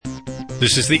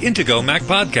This is the Intego Mac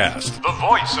Podcast, the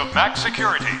voice of Mac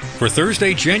security, for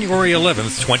Thursday, January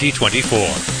 11th, 2024.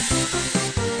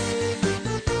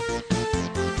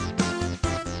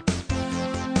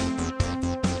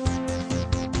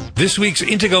 This week's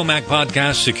Intego Mac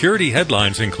Podcast security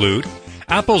headlines include: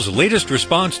 Apple's latest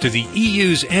response to the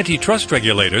EU's antitrust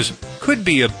regulators could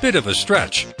be a bit of a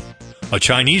stretch. A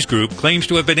Chinese group claims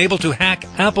to have been able to hack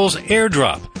Apple's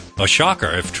AirDrop, a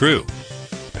shocker if true.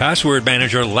 Password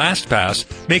manager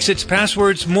LastPass makes its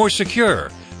passwords more secure,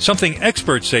 something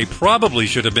experts say probably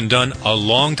should have been done a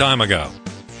long time ago.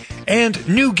 And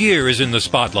new gear is in the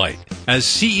spotlight as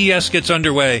CES gets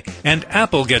underway and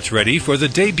Apple gets ready for the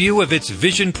debut of its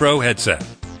Vision Pro headset.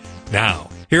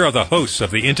 Now, here are the hosts of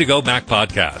the Intego Mac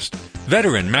Podcast,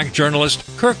 veteran Mac journalist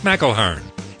Kirk McElhearn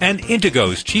and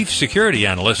Intego's chief security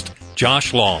analyst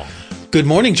Josh Long. Good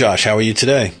morning, Josh. How are you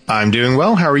today? I'm doing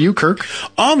well. How are you, Kirk?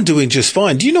 I'm doing just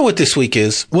fine. Do you know what this week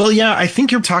is? Well, yeah, I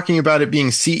think you're talking about it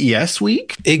being CES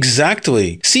week.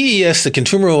 Exactly. CES, the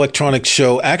Consumer Electronics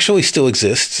Show, actually still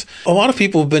exists. A lot of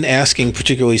people have been asking,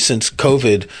 particularly since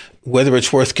COVID, whether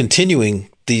it's worth continuing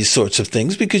these sorts of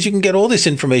things, because you can get all this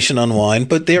information online,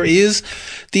 but there is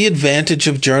the advantage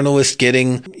of journalists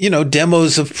getting,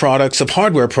 demos of products, of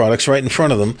hardware products right in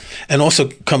front of them, and also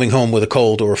coming home with a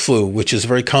cold or a flu, which is a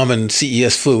very common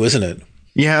CES flu, isn't it?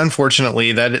 Yeah,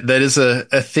 unfortunately, that is a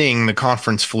thing, the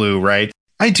conference flu, right?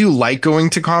 I do like going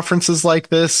to conferences like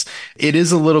this. It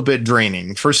is a little bit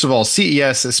draining. First of all,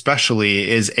 CES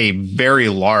especially is a very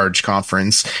large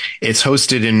conference. It's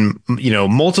hosted in,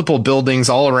 multiple buildings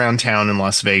all around town in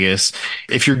Las Vegas.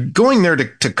 If you're going there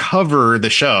to cover the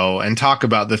show and talk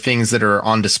about the things that are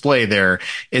on display there,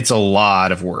 it's a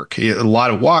lot of work, a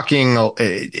lot of walking.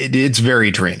 It's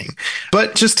very draining.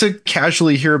 But just to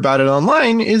casually hear about it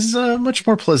online is a much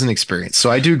more pleasant experience. So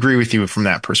I do agree with you from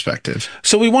that perspective.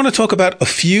 So we want to talk about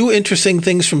a few interesting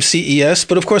things from CES,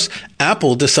 but of course,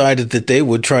 Apple decided that they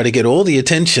would try to get all the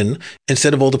attention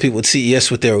instead of all the people at CES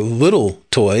with their little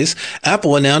toys.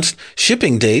 Apple announced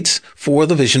shipping dates for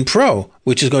the Vision Pro,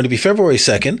 which is going to be February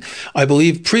 2nd. I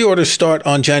believe pre-orders start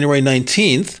on January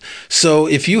 19th. So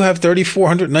if you have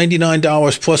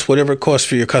 $3,499 plus whatever it costs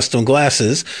for your custom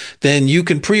glasses, then you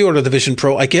can pre-order the Vision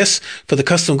Pro. I guess for the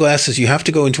custom glasses, you have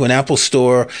to go into an Apple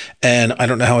store, and I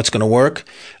don't know how it's going to work.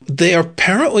 They are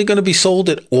apparently going to be sold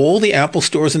at all the Apple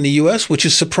stores in the US, which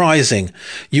is surprising.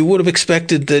 You would have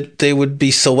expected that they would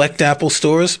be select Apple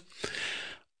stores.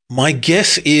 My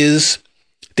guess is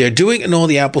they're doing it in all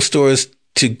the Apple stores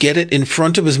to get it in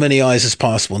front of as many eyes as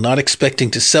possible, not expecting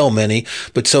to sell many,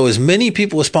 but so as many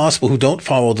people as possible who don't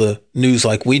follow the news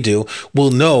like we do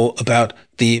will know about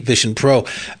the Vision Pro.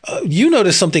 You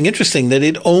noticed something interesting, that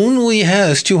it only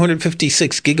has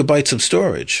 256 gigabytes of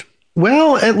storage.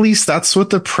 Well, at least that's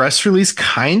what the press release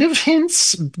kind of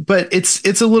hints, but it's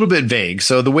a little bit vague.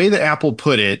 So the way that Apple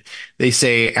put it, they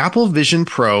say Apple Vision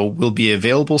Pro will be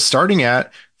available starting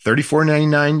at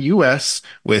 $34.99 US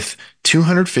with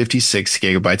 256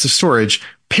 gigabytes of storage,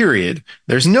 period.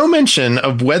 There's no mention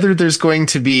of whether there's going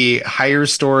to be higher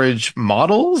storage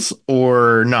models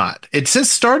or not. It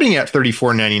says starting at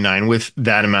 $34.99 with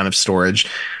that amount of storage.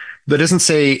 That doesn't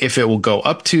say if it will go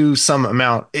up to some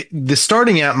amount. The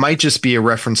starting at might just be a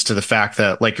reference to the fact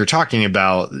that, like you're talking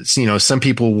about, some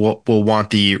people will want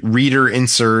the reader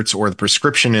inserts or the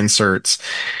prescription inserts.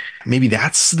 Maybe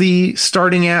that's the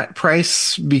starting at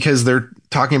price because they're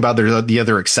talking about the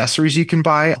other accessories you can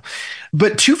buy.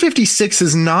 But 256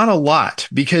 is not a lot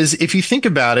because if you think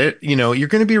about it, you're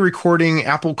going to be recording,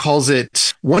 Apple calls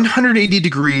it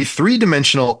 180-degree,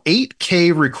 three-dimensional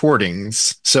 8K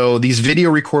recordings. So these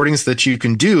video recordings that you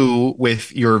can do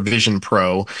with your Vision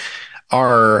Pro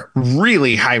are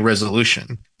really high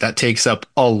resolution. That takes up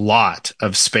a lot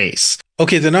of space.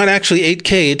 Okay, they're not actually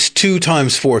 8K, it's 2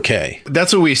 times 4K.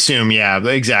 That's what we assume, yeah,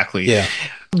 exactly. Yeah.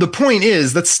 The point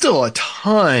is, that's still a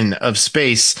ton of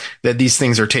space that these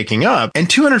things are taking up, and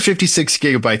 256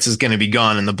 gigabytes is going to be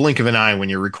gone in the blink of an eye when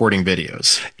you're recording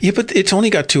videos. Yeah, but it's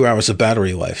only got 2 hours of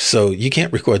battery life, so you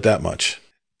can't record that much.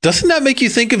 Doesn't that make you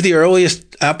think of the earliest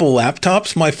Apple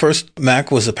laptops? My first Mac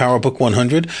was a PowerBook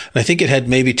 100, and I think it had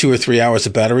maybe 2 or 3 hours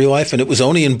of battery life, and it was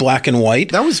only in black and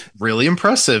white. That was really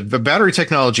impressive. The battery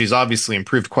technology has obviously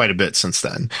improved quite a bit since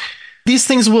then. These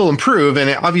things will improve, and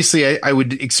obviously I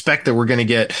would expect that we're going to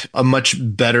get a much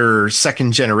better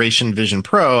second generation Vision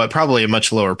Pro at probably a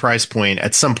much lower price point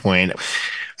at some point.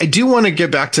 I do want to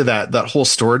get back to that whole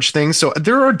storage thing. So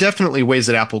there are definitely ways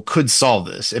that Apple could solve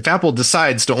this. If Apple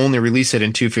decides to only release it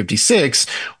in 256,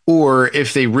 or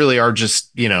if they really are just,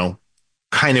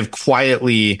 kind of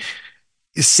quietly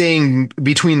saying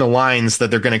between the lines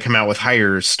that they're going to come out with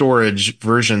higher storage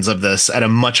versions of this at a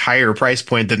much higher price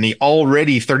point than the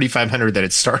already 3,500 that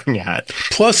it's starting at.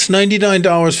 Plus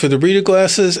 $99 for the reader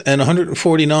glasses and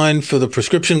 $149 for the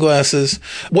prescription glasses.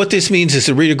 What this means is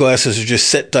the reader glasses are just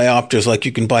set diopters, like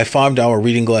you can buy $5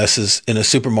 reading glasses in a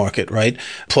supermarket, right?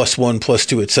 +1,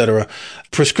 +2, etc.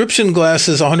 Prescription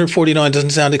glasses, $149 doesn't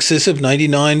sound excessive.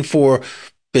 $99 for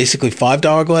basically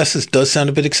 $5 glasses does sound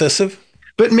a bit excessive.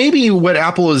 But maybe what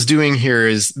Apple is doing here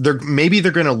is they're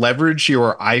going to leverage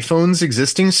your iPhone's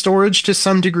existing storage to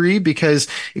some degree, because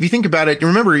if you think about it, you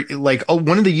remember like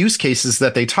one of the use cases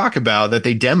that they talk about that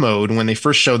they demoed when they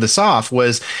first showed this off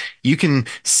was you can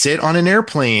sit on an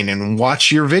airplane and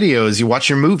watch your videos, you watch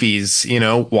your movies,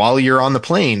 while you're on the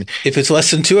plane. If it's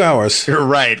less than 2 hours.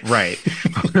 Right.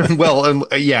 Well,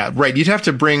 yeah, right. You'd have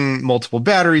to bring multiple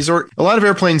batteries, or a lot of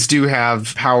airplanes do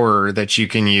have power that you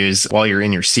can use while you're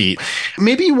in your seat.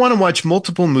 Maybe you want to watch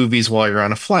multiple movies while you're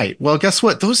on a flight. Well, guess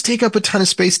what? Those take up a ton of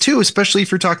space too, especially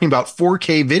if you're talking about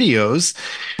 4K videos.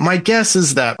 My guess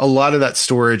is that a lot of that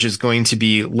storage is going to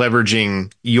be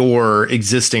leveraging your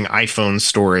existing iPhone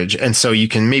storage. And so you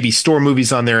can maybe store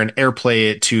movies on there and AirPlay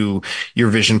it to your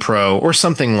Vision Pro or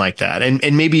something like that.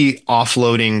 And maybe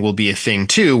offloading will be a thing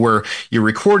too, where you're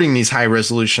recording these high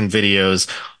resolution videos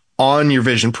on your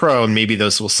Vision Pro, and maybe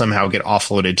those will somehow get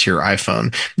offloaded to your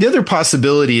iPhone. The other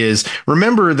possibility is,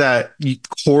 remember that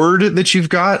cord that you've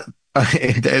got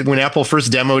when Apple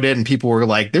first demoed it and people were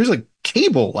like, there's a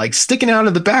cable like sticking out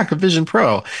of the back of Vision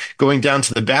Pro going down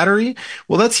to the battery.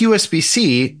 Well, that's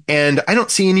USB-C, and I don't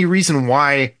see any reason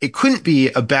why it couldn't be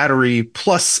a battery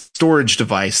plus storage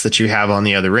device that you have on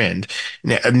the other end.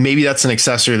 Maybe that's an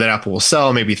accessory that Apple will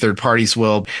sell. Maybe third parties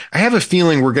will. I have a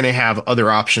feeling we're going to have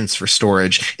other options for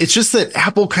storage. It's just that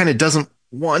Apple kind of doesn't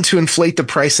want to inflate the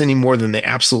price any more than they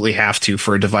absolutely have to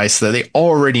for a device that they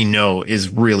already know is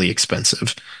really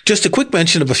expensive. Just a quick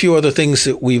mention of a few other things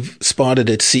that we've spotted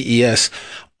at CES.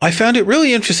 I found it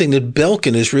really interesting that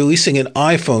Belkin is releasing an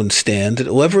iPhone stand that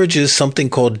leverages something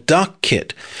called Dock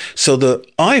Kit. So the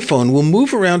iPhone will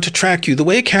move around to track you the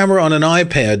way a camera on an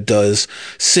iPad does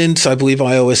since, I believe,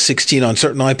 iOS 16 on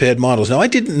certain iPad models. Now, I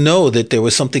didn't know that there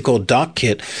was something called Dock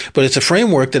Kit, but it's a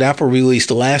framework that Apple released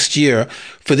last year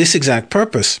for this exact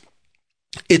purpose.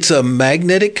 It's a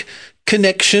magnetic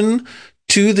connection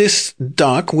to this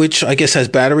dock, which I guess has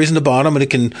batteries in the bottom, and it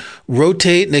can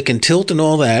rotate and it can tilt and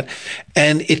all that.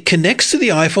 And it connects to the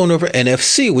iPhone over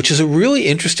NFC, which is a really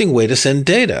interesting way to send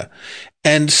data.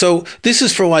 And so this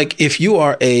is for like, if you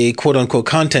are a quote unquote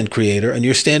content creator and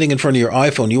you're standing in front of your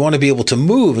iPhone, you want to be able to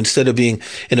move instead of being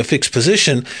in a fixed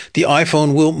position. The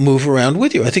iPhone will move around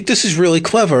with you. I think this is really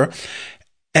clever.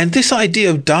 And this idea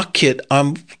of Dock Kit,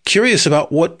 I'm curious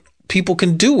about what people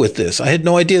can do with this. I had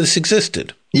no idea this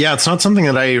existed. Yeah, it's not something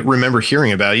that I remember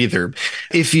hearing about either.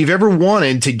 If you've ever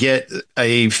wanted to get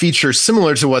a feature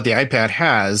similar to what the iPad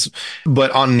has,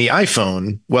 but on the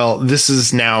iPhone, well, this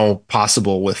is now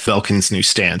possible with Belkin's new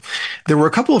stand. There were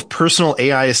a couple of personal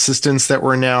AI assistants that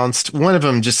were announced. One of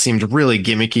them just seemed really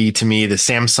gimmicky to me, the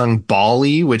Samsung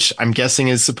Ballie, which I'm guessing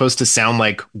is supposed to sound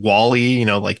like Wall-E,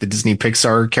 like the Disney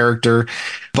Pixar character.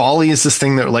 Ballie is this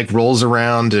thing that like rolls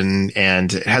around and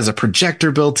it has a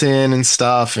projector built in and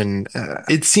stuff, and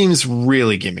it seems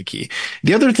really gimmicky.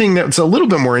 The other thing that's a little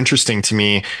bit more interesting to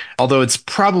me, although it's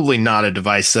probably not a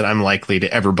device that I'm likely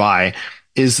to ever buy,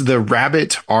 is the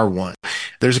Rabbit R1.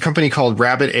 There's a company called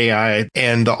Rabbit AI,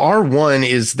 and the R1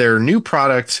 is their new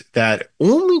product that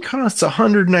only costs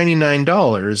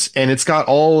 $199, and it's got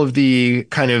all of the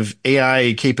kind of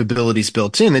AI capabilities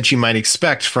built in that you might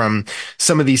expect from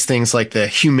some of these things like the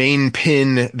Humane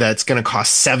Pin that's going to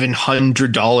cost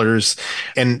 $700,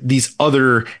 and these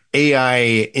other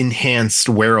AI enhanced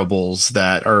wearables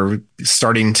that are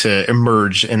starting to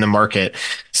emerge in the market.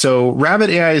 So Rabbit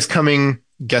AI is coming.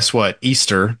 Guess what?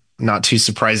 Easter. Not too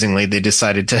surprisingly, they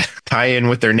decided to tie in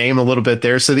with their name a little bit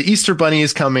there. So the Easter Bunny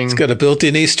is coming. It's got a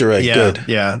built-in Easter egg. Yeah, Good.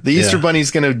 Yeah. The Easter Bunny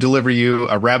is going to deliver you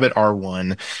a Rabbit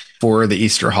R1 for the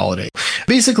Easter holiday.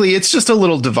 Basically, it's just a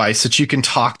little device that you can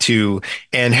talk to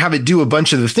and have it do a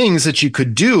bunch of the things that you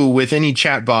could do with any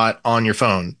chatbot on your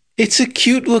phone. It's a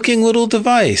cute looking little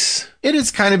device. It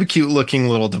is kind of a cute looking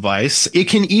little device. It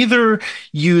can either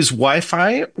use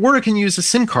Wi-Fi or it can use a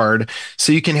SIM card.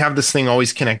 So you can have this thing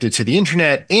always connected to the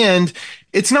internet, and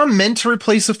it's not meant to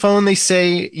replace a phone. They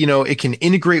say, it can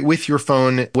integrate with your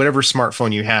phone, whatever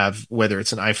smartphone you have, whether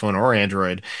it's an iPhone or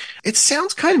Android. It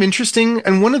sounds kind of interesting.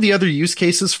 And one of the other use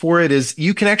cases for it is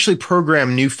you can actually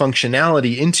program new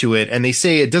functionality into it. And they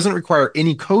say it doesn't require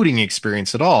any coding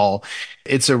experience at all.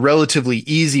 It's a relatively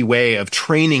easy way of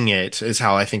training it, is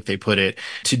how I think they put put it,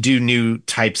 to do new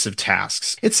types of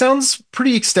tasks. It sounds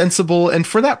pretty extensible. And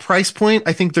for that price point,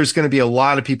 I think there's going to be a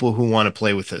lot of people who want to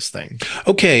play with this thing.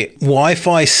 Okay,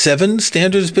 Wi-Fi 7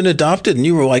 standard has been adopted, and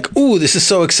you were like, ooh, this is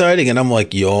so exciting. And I'm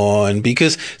like, yawn,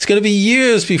 because it's going to be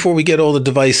years before we get all the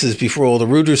devices, before all the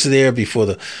routers are there, before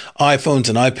the iPhones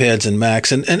and iPads and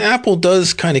Macs. And Apple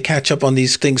does kind of catch up on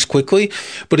these things quickly,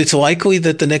 but it's likely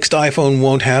that the next iPhone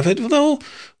won't have it, though.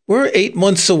 We're 8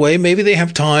 months away. Maybe they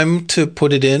have time to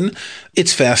put it in.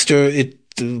 It's faster.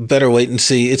 Better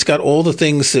latency. It's got all the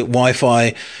things that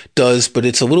Wi-Fi does, but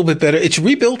it's a little bit better. It's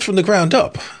rebuilt from the ground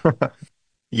up.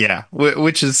 Yeah,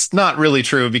 which is not really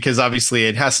true because obviously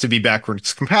it has to be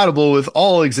backwards compatible with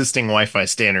all existing Wi-Fi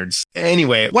standards.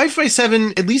 Anyway, Wi-Fi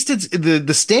 7, at least it's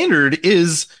the standard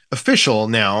is official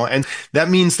now, and that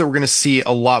means that we're going to see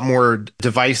a lot more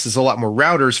devices, a lot more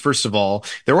routers. First of all,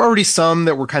 there were already some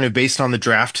that were kind of based on the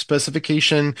draft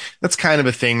specification. That's kind of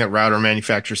a thing that router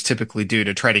manufacturers typically do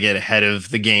to try to get ahead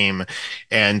of the game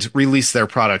and release their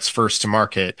products first to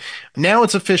market. Now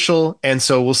it's official, and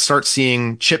so we'll start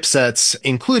seeing chipsets,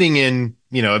 including in,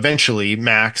 eventually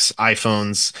Macs,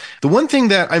 iPhones. The one thing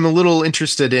that I'm a little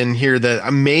interested in here that I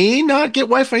may not get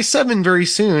Wi-Fi 7 very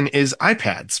soon is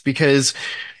iPads, because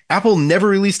Apple never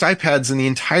released iPads in the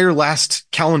entire last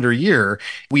calendar year.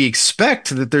 We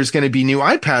expect that there's going to be new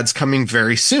iPads coming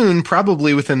very soon,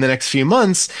 probably within the next few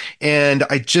months. And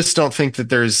I just don't think that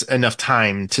there's enough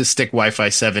time to stick Wi-Fi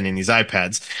 7 in these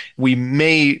iPads. We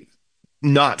may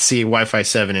not see Wi-Fi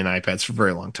 7 in iPads for a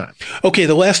very long time. Okay,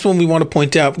 the last one we want to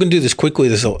point out, we're going to do this quickly.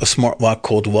 There's a smart lock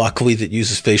called Lockly that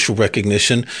uses facial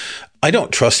recognition. I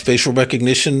don't trust facial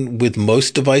recognition with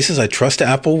most devices. I trust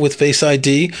Apple with Face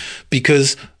ID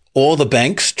because all the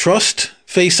banks trust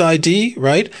Face ID,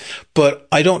 right? But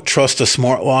I don't trust a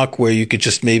smart lock where you could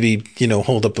just maybe,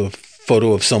 hold up a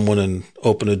photo of someone and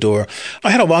open a door. I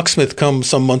had a locksmith come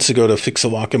some months ago to fix a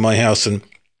lock in my house, and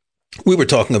we were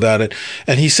talking about it,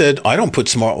 and he said, I don't put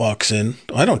smart locks in.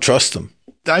 I don't trust them.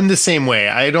 I'm the same way.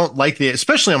 I don't like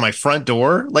especially on my front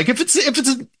door. Like if it's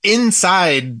an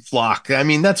inside lock, I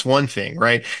mean, that's one thing,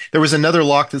 right? There was another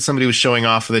lock that somebody was showing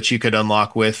off that you could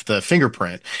unlock with the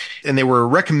fingerprint, and they were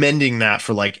recommending that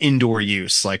for like indoor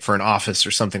use, like for an office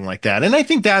or something like that. And I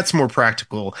think that's more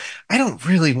practical. I don't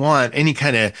really want any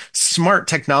kind of smart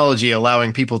technology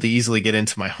allowing people to easily get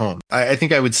into my home. I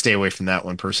think I would stay away from that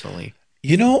one personally.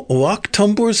 Lock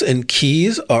tumblers and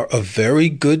keys are a very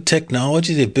good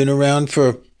technology. They've been around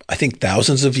for, I think,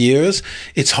 thousands of years.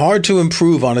 It's hard to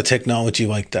improve on a technology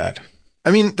like that. I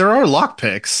mean, there are lock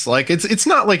picks. Like it's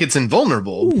not like it's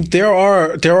invulnerable. There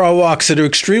are locks that are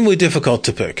extremely difficult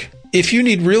to pick. If you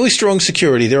need really strong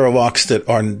security, there are locks that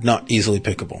are not easily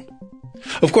pickable.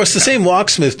 Of course, the same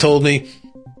locksmith told me,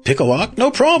 pick a lock? No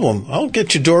problem. I'll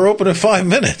get your door open in 5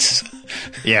 minutes.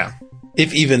 Yeah.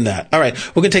 If even that. All right,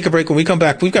 we're going to take a break. When we come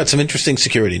back, we've got some interesting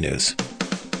security news.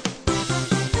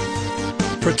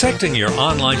 Protecting your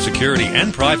online security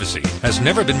and privacy has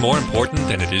never been more important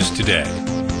than it is today.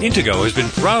 Intego has been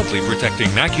proudly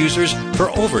protecting Mac users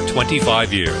for over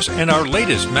 25 years, and our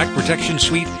latest Mac Protection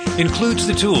Suite includes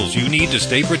the tools you need to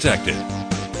stay protected.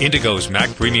 Intego's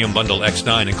Mac Premium Bundle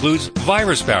X9 includes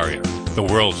Virus Barrier, the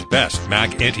world's best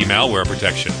Mac anti-malware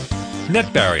protection,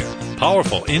 Net Barrier,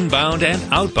 powerful inbound and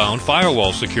outbound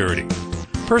firewall security,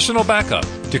 personal backup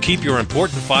to keep your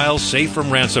important files safe from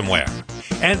ransomware,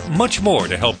 and much more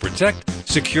to help protect,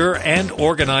 secure, and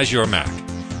organize your Mac.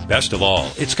 Best of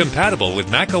all, it's compatible with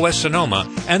macOS Sonoma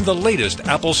and the latest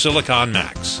Apple Silicon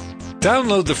Macs.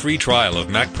 Download the free trial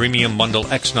of Mac Premium Bundle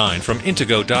X9 from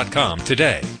Intego.com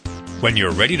today. When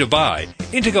you're ready to buy,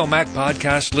 Intego Mac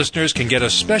Podcast listeners can get a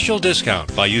special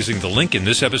discount by using the link in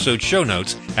this episode's show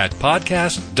notes at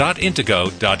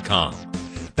podcast.intego.com.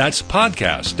 That's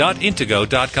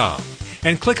podcast.intego.com.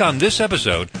 And click on this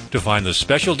episode to find the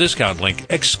special discount link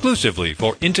exclusively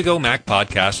for Intego Mac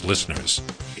Podcast listeners.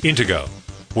 Intego,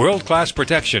 world-class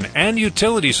protection and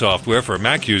utility software for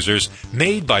Mac users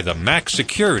made by the Mac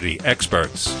security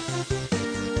experts.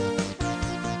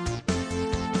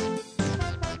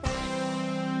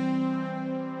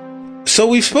 So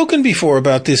we've spoken before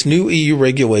about this new EU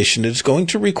regulation that is going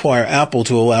to require Apple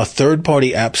to allow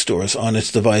third-party app stores on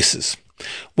its devices.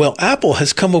 Well, Apple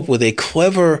has come up with a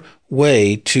clever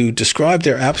way to describe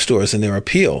their app stores and their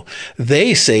appeal.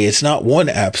 They say it's not one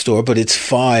app store, but it's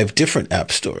 5 different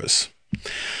app stores.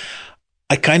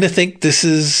 I kind of think this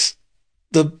is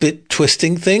the bit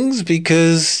twisting things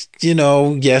because,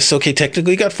 yes, okay,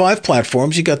 technically you got 5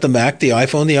 platforms. You got the Mac, the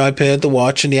iPhone, the iPad, the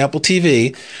Watch, and the Apple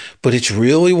TV, but it's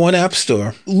really one app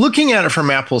store. Looking at it from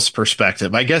Apple's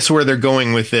perspective, I guess where they're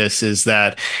going with this is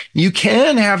that you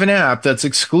can have an app that's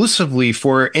exclusively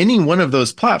for any one of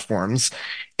those platforms.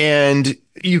 And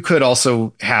you could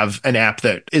also have an app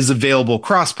that is available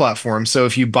cross-platform. So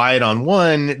if you buy it on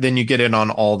one, then you get it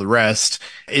on all the rest,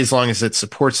 as long as it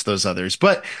supports those others.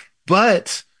 But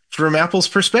from Apple's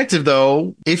perspective,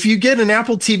 though, if you get an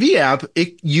Apple TV app,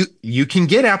 you can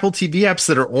get Apple TV apps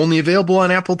that are only available on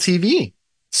Apple TV.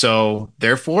 So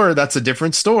therefore, that's a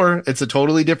different store. It's a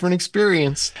totally different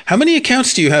experience. How many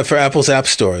accounts do you have for Apple's app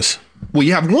stores? Well,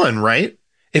 you have one, right?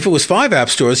 If it was 5 app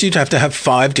stores, you'd have to have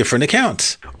 5 different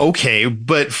accounts. Okay,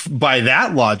 but by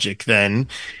that logic, then,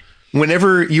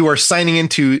 whenever you are signing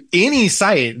into any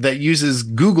site that uses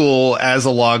Google as a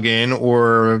login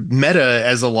or Meta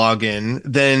as a login,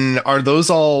 then are those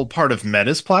all part of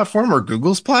Meta's platform or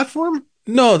Google's platform?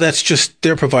 No, that's just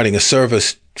they're providing a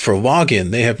service for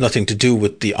login. They have nothing to do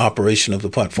with the operation of the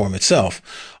platform itself.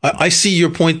 I see your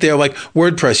point there, like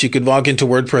WordPress. You could log into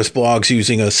WordPress blogs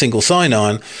using a single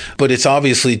sign-on, but it's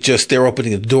obviously just they're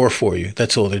opening the door for you.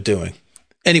 That's all they're doing.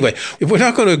 Anyway, we're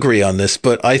not going to agree on this,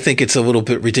 but I think it's a little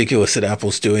bit ridiculous that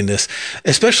Apple's doing this,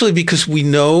 especially because we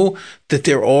know that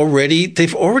they've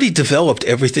already developed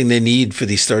everything they need for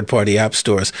these third-party app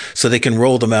stores so they can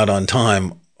roll them out on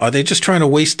time. Are they just trying to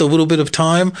waste a little bit of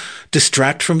time,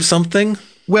 distract from something?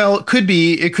 Well, it could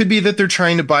be. It could be that they're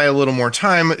trying to buy a little more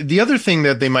time. The other thing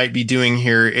that they might be doing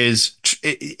here is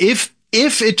if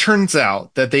it turns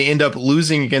out that they end up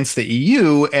losing against the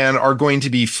EU and are going to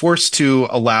be forced to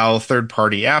allow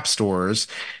third-party app stores,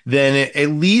 then at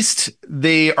least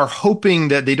they are hoping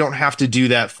that they don't have to do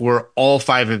that for all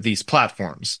 5 of these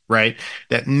platforms, right?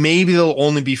 That maybe they'll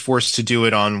only be forced to do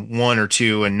it on 1 or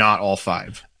 2 and not all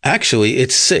 5. Actually,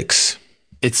 it's 6.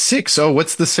 It's 6. Oh,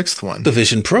 what's the 6th one? The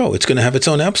Vision Pro. It's going to have its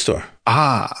own app store.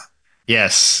 Ah,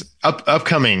 yes.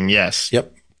 Upcoming, yes.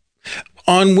 Yep.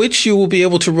 On which you will be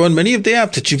able to run many of the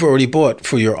apps that you've already bought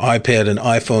for your iPad and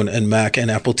iPhone and Mac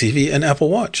and Apple TV and Apple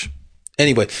Watch.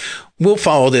 Anyway, we'll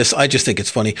follow this. I just think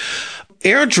it's funny.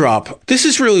 AirDrop. This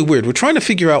is really weird. We're trying to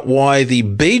figure out why the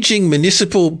Beijing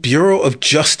Municipal Bureau of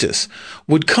Justice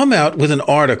would come out with an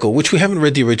article, which we haven't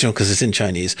read the original because it's in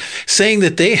Chinese, saying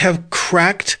that they have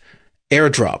cracked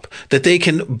AirDrop, that they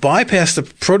can bypass the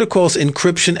protocol's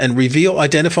encryption and reveal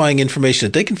identifying information,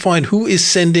 that they can find who is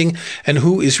sending and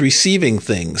who is receiving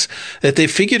things, that they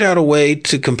figured out a way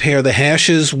to compare the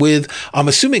hashes with, I'm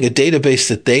assuming, a database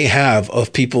that they have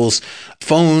of people's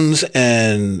phones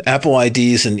and Apple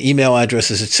IDs and email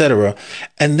addresses, etc.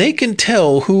 And they can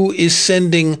tell who is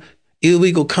sending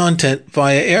illegal content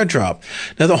via AirDrop.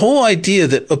 Now, the whole idea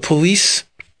that a police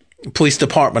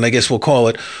department, I guess we'll call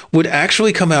it, would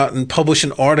actually come out and publish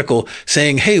an article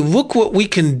saying, hey, look what we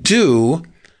can do,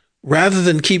 rather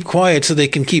than keep quiet so they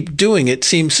can keep doing it,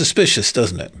 seems suspicious,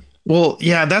 doesn't it? Well,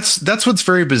 yeah, that's what's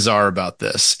very bizarre about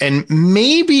this. And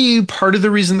maybe part of the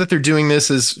reason that they're doing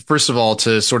this is, first of all,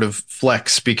 to sort of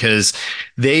flex, because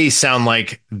they sound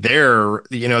like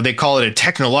they call it a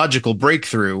technological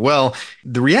breakthrough. Well,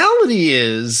 the reality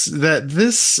is that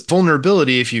this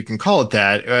vulnerability, if you can call it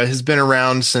that, has been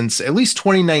around since at least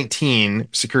 2019.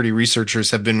 Security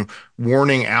researchers have been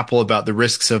warning Apple about the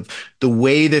risks of the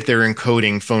way that they're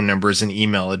encoding phone numbers and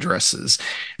email addresses.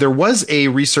 There was a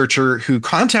researcher who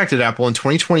contacted Apple in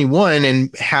 2021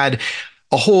 and had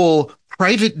a whole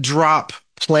private drop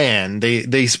plan.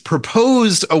 They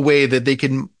proposed a way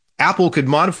that Apple could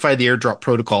modify the AirDrop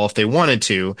protocol if they wanted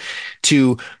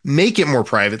to make it more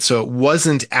private so it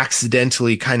wasn't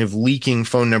accidentally kind of leaking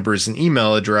phone numbers and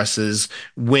email addresses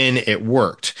when it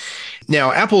worked.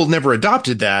 Now, Apple never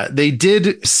adopted that. They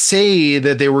did say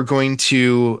that they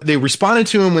responded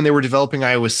to him when they were developing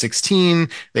iOS 16.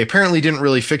 They apparently didn't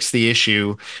really fix the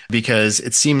issue because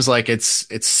it seems like it's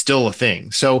still a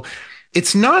thing. So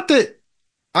it's not that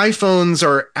iPhones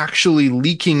are actually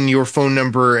leaking your phone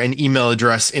number and email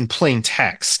address in plain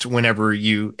text whenever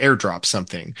you AirDrop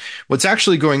something. What's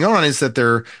actually going on is that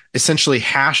they're essentially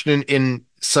hashed in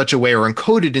such a way or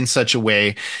encoded in such a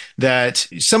way that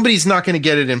somebody's not going to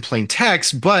get it in plain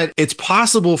text, but it's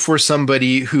possible for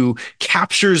somebody who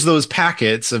captures those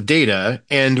packets of data.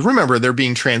 And remember, they're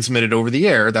being transmitted over the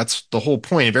air. That's the whole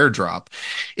point of AirDrop.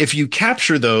 If you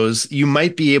capture those, you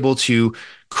might be able to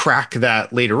crack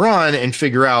that later on and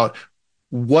figure out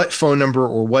what phone number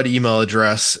or what email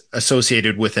address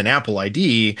associated with an Apple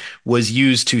ID was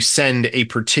used to send a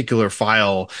particular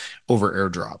file over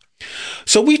AirDrop.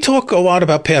 So we talk a lot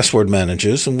about password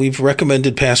managers, and we've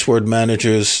recommended password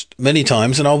managers many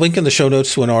times. And I'll link in the show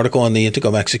notes to an article on the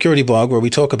Intego Mac Security blog where we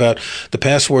talk about the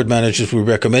password managers we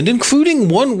recommend, including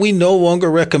one we no longer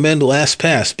recommend,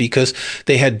 LastPass, because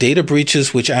they had data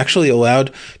breaches which actually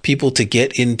allowed people to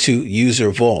get into user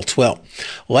vaults. Well,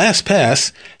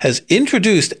 LastPass has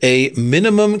introduced a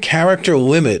minimum character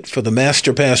limit for the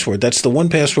master password. That's the one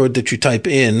password that you type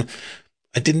in.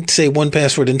 I didn't say one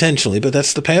password intentionally, but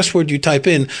that's the password you type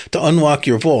in to unlock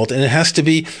your vault, and it has to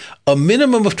be a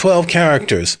minimum of 12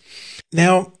 characters.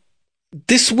 Now,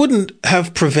 this wouldn't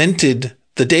have prevented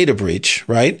the data breach,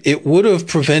 right? It would have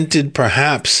prevented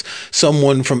perhaps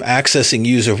someone from accessing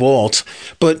user vaults,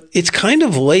 but it's kind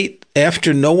of late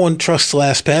after no one trusts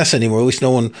LastPass anymore, at least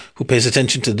no one who pays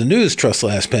attention to the news trusts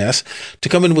LastPass, to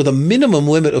come in with a minimum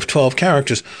limit of 12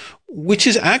 characters, which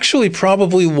is actually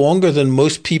probably longer than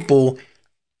most people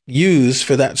use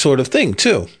for that sort of thing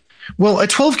too. Well, a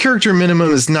 12 character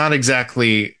minimum is not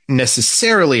exactly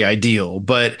necessarily ideal,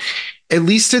 but at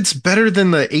least it's better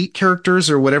than the 8 characters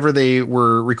or whatever they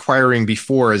were requiring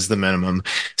before as the minimum.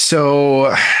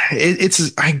 So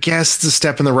it's, I guess, it's a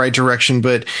step in the right direction,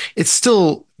 but it's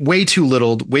still way too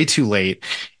little, way too late.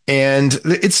 And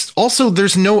it's also,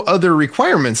 there's no other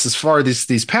requirements as far as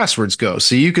these passwords go.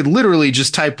 So you could literally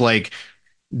just type like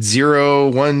 0,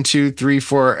 1, 2, 3,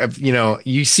 4.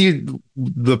 You see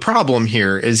the problem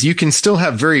here is you can still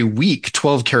have very weak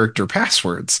 12 character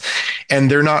passwords,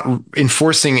 and they're not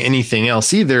enforcing anything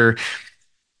else either.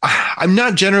 I'm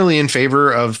not generally in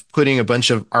favor of putting a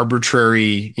bunch of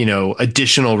arbitrary,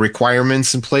 additional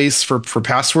requirements in place for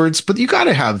passwords, but you got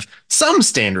to have some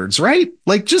standards, right?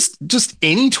 Like just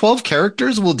any 12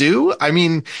 characters will do. I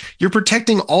mean, you're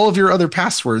protecting all of your other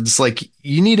passwords. Like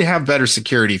you need to have better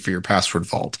security for your password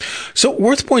vault. So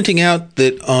worth pointing out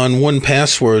that on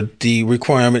 1Password, the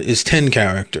requirement is 10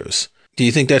 characters. Do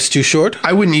you think that's too short?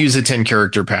 I wouldn't use a 10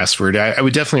 character password. I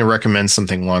would definitely recommend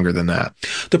something longer than that.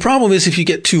 The problem is if you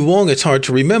get too long, it's hard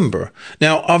to remember.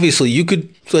 Now, obviously, you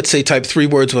could, let's say, type 3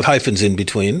 words with hyphens in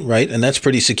between, right? And that's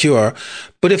pretty secure.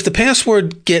 But if the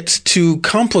password gets too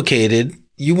complicated,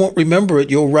 you won't remember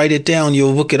it. You'll write it down.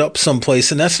 You'll look it up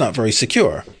someplace, and that's not very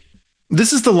secure.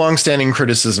 This is the longstanding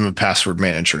criticism of password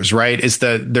managers, right? Is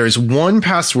that there's one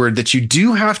password that you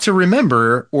do have to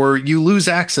remember or you lose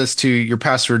access to your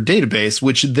password database,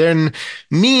 which then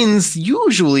means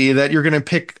usually that you're going to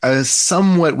pick a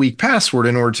somewhat weak password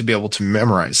in order to be able to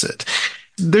memorize it.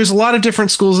 There's a lot of different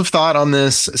schools of thought on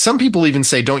this. Some people even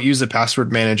say don't use a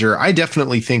password manager. I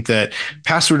definitely think that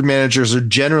password managers are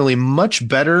generally much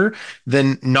better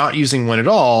than not using one at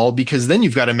all, because then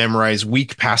you've got to memorize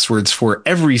weak passwords for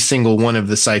every single one of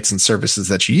the sites and services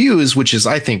that you use, which is,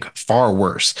 I think, far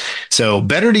worse. So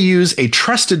better to use a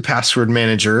trusted password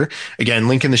manager. Again,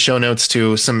 link in the show notes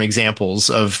to some examples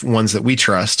of ones that we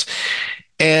trust.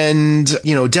 And,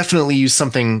 definitely use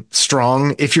something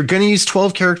strong. If you're going to use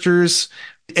 12 characters,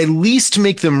 at least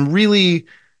make them really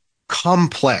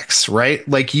complex, right?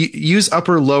 Like you use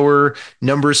upper, lower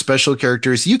number special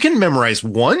characters. You can memorize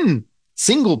one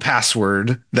single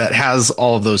password that has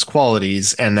all of those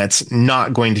qualities, and that's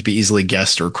not going to be easily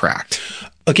guessed or cracked.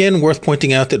 Again, worth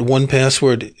pointing out that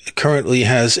 1Password currently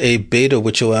has a beta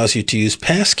which allows you to use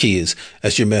passkeys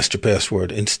as your master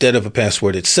password instead of a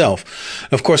password itself.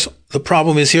 Of course, the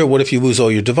problem is here, what if you lose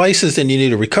all your devices? Then you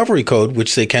need a recovery code,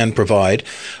 which they can provide.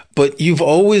 But you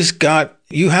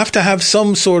have to have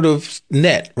some sort of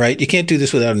net, right? You can't do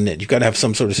this without a net. You've got to have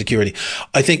some sort of security.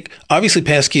 I think, obviously,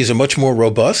 passkeys are much more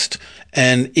robust.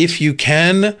 And if you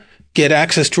can get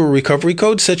access to a recovery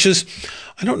code, such as,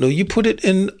 I don't know, you put it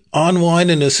in online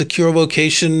in a secure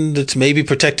location that's maybe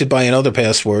protected by another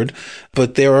password,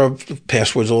 but there are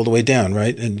passwords all the way down,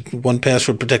 right? And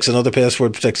 1Password protects another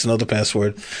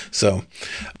password. So,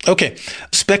 okay.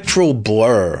 Spectral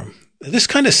blur. This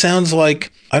kind of sounds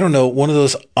like, I don't know, one of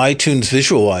those iTunes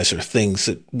visualizer things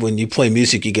that when you play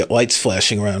music, you get lights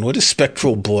flashing around. What is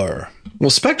spectral blur?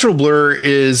 Well, spectral blur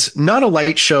is not a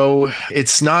light show.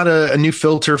 It's not a new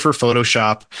filter for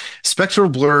Photoshop. Spectral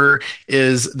blur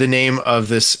is the name of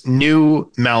this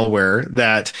new malware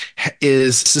that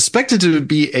is suspected to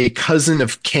be a cousin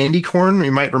of candy corn.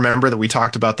 You might remember that we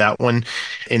talked about that one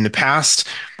in the past.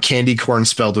 Candy corn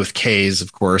spelled with K's,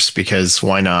 of course, because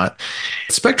why not?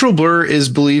 Spectral blur is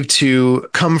believed to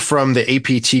come from the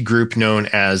APT group known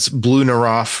as Blue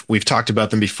Naroff. We've talked about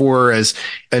them before as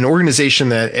an organization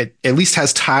that at least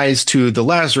has ties to the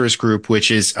Lazarus group,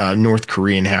 which is a North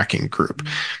Korean hacking group.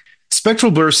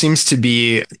 Spectral blur seems to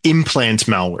be implant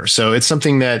malware. So it's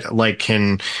something that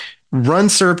can run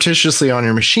surreptitiously on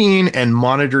your machine and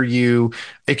monitor you.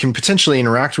 It can potentially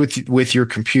interact with your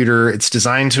computer. It's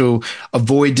designed to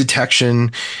avoid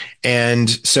detection. And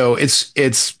so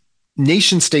it's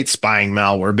nation state spying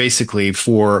malware basically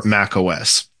for Mac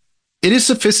OS. It is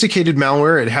sophisticated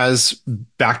malware. It has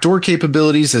backdoor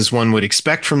capabilities, as one would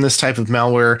expect from this type of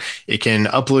malware. It can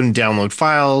upload and download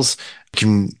files. It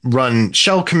can run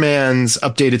shell commands,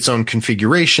 update its own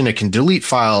configuration. It can delete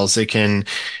files. It can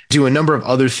do a number of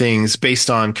other things based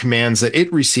on commands that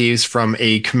it receives from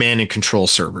a command and control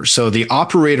server. So the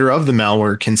operator of the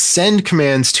malware can send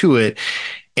commands to it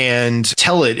and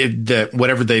tell it that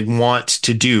whatever they want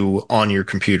to do on your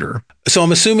computer. So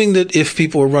I'm assuming that if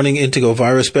people are running Intego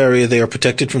Virus Barrier, they are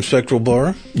protected from Spectral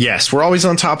Borrower? Yes, we're always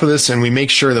on top of this, and we make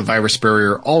sure that Virus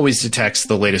Barrier always detects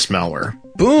the latest malware.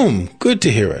 Boom! Good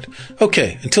to hear it.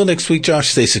 Okay, until next week, Josh,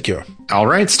 stay secure. All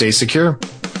right, stay secure.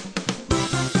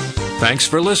 Thanks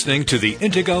for listening to the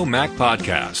Intego Mac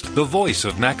Podcast, the voice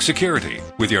of Mac security,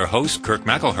 with your hosts Kirk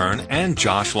McElhearn and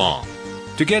Josh Long.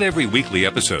 To get every weekly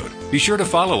episode, be sure to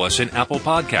follow us in Apple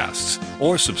Podcasts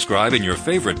or subscribe in your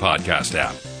favorite podcast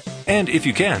app. And if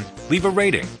you can, leave a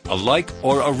rating, a like,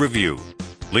 or a review.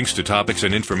 Links to topics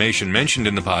and information mentioned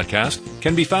in the podcast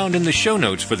can be found in the show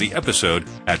notes for the episode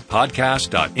at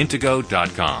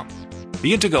podcast.intego.com.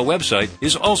 The Intego website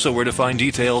is also where to find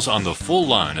details on the full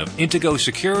line of Intego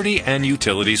security and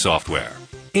utility software.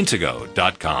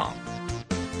 Intego.com.